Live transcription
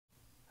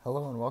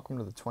Hello and welcome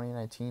to the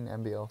 2019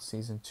 MBL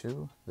Season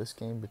 2, this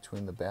game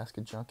between the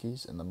Basket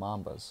Junkies and the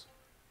Mambas.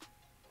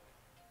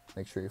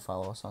 Make sure you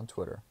follow us on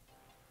Twitter.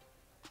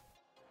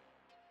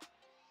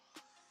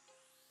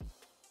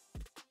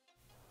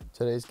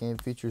 Today's game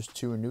features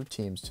two new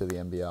teams to the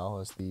MBL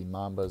as the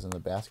Mambas and the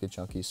Basket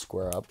Junkies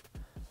square up.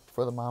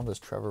 For the Mambas,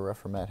 Trevor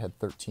Reformat had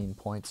 13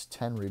 points,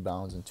 10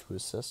 rebounds, and 2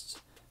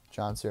 assists.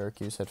 John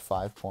Syracuse had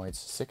 5 points,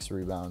 6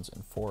 rebounds,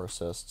 and 4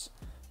 assists.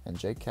 And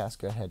Jake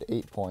Casca had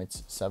 8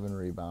 points, 7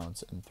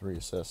 rebounds, and 3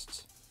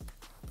 assists.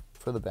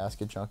 For the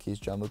Basket Junkies,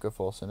 Gianluca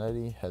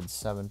Folsonetti had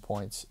 7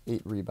 points,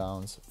 8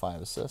 rebounds,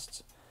 5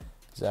 assists.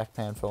 Zach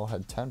Panfil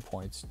had 10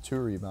 points, 2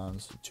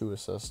 rebounds, 2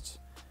 assists.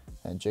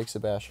 And Jake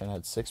Sebastian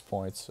had 6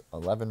 points,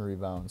 11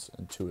 rebounds,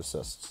 and 2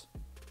 assists.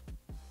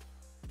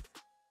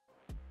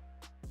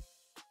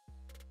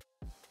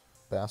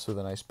 Bass with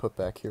a nice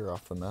putback here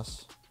off the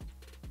miss.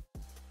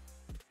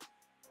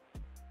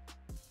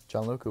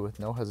 Gianluca with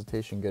no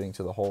hesitation getting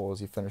to the hole as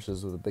he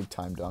finishes with a big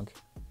time dunk.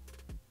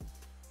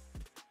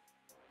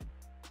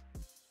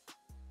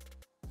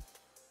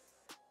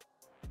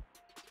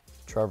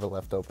 Trevor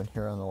left open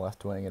here on the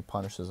left wing and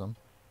punishes him.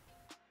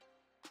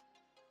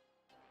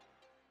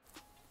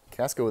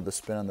 Casca with the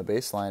spin on the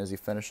baseline as he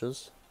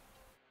finishes.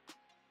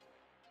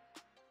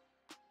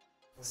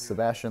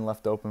 Sebastian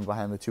left open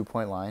behind the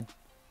 2-point line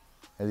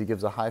as he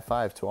gives a high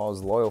five to all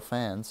his loyal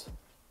fans.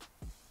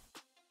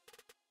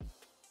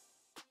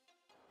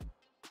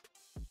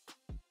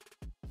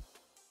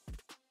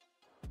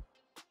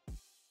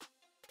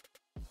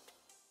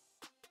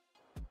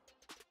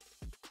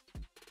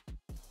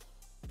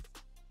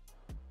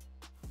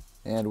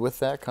 And with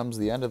that comes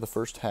the end of the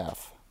first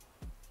half.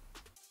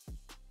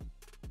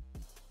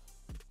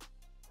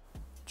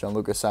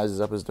 Gianluca sizes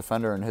up his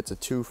defender and hits a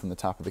 2 from the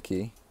top of the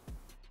key.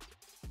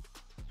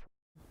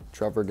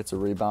 Trevor gets a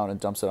rebound and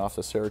dumps it off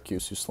to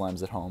Syracuse, who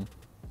slams it home.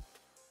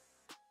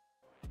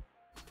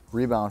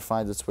 Rebound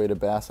finds its way to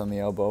Bass on the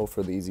elbow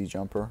for the easy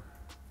jumper.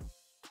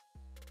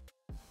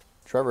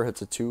 Trevor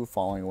hits a 2,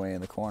 falling away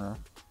in the corner.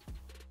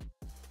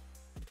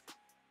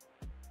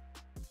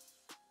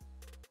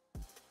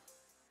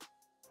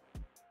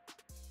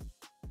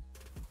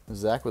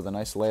 Zach with a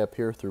nice layup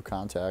here through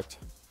contact.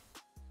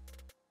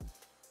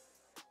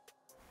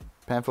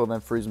 Panfil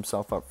then frees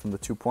himself up from the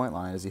 2-point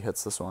line as he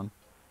hits this one.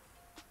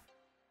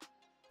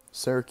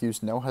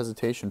 Syracuse, no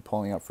hesitation,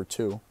 pulling up for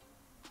 2.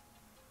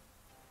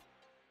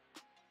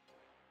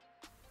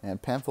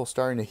 And Panfil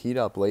starting to heat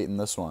up late in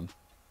this one.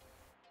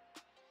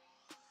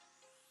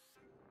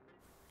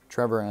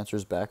 Trevor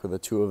answers back with a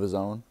 2 of his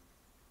own.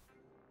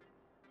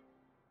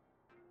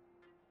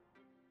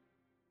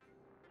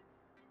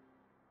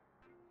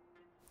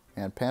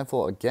 And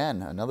Panfil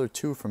again, another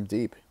 2 from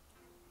deep.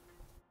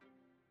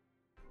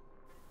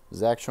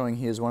 Zach showing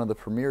he is one of the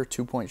premier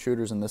 2-point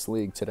shooters in this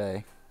league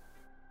today.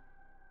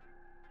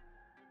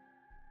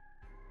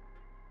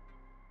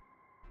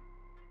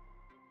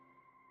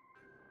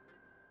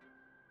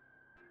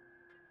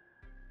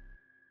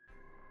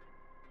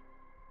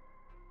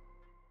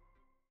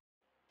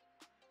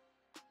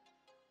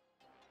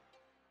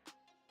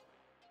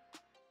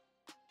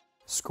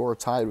 Score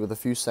tied with a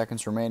few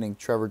seconds remaining.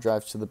 Trevor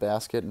drives to the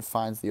basket and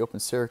finds the open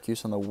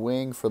Syracuse on the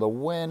wing for the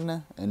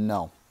win, and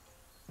no.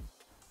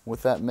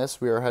 With that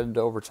miss, we are headed to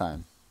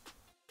overtime.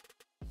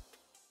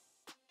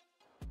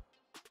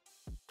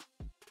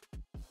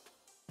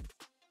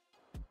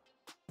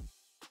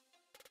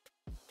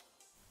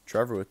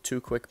 Trevor with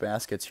 2 quick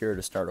baskets here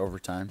to start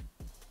overtime.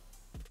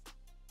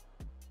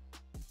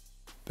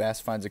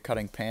 Bass finds a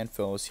cutting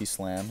Panfil as he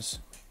slams.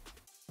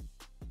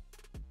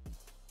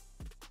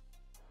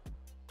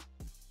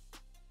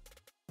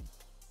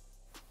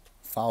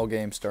 Foul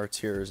game starts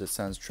here as it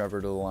sends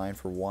Trevor to the line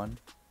for 1,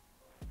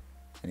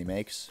 and he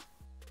makes.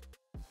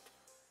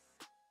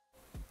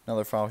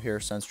 Another foul here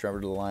sends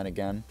Trevor to the line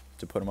again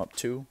to put him up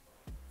 2.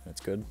 That's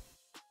good.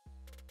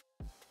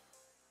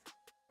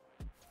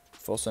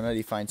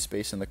 Folsonetti finds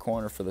space in the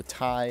corner for the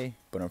tie,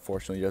 but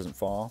unfortunately doesn't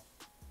fall.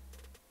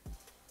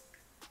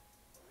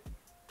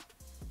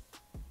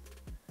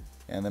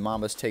 And the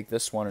Mambas take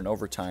this one in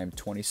overtime,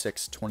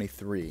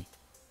 26-23.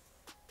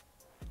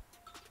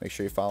 Make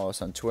sure you follow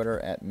us on Twitter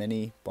at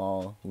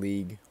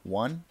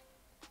MiniBallLeague1.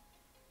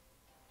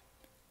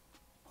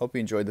 Hope you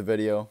enjoyed the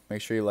video.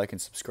 Make sure you like and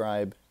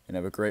subscribe, and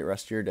have a great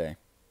rest of your day.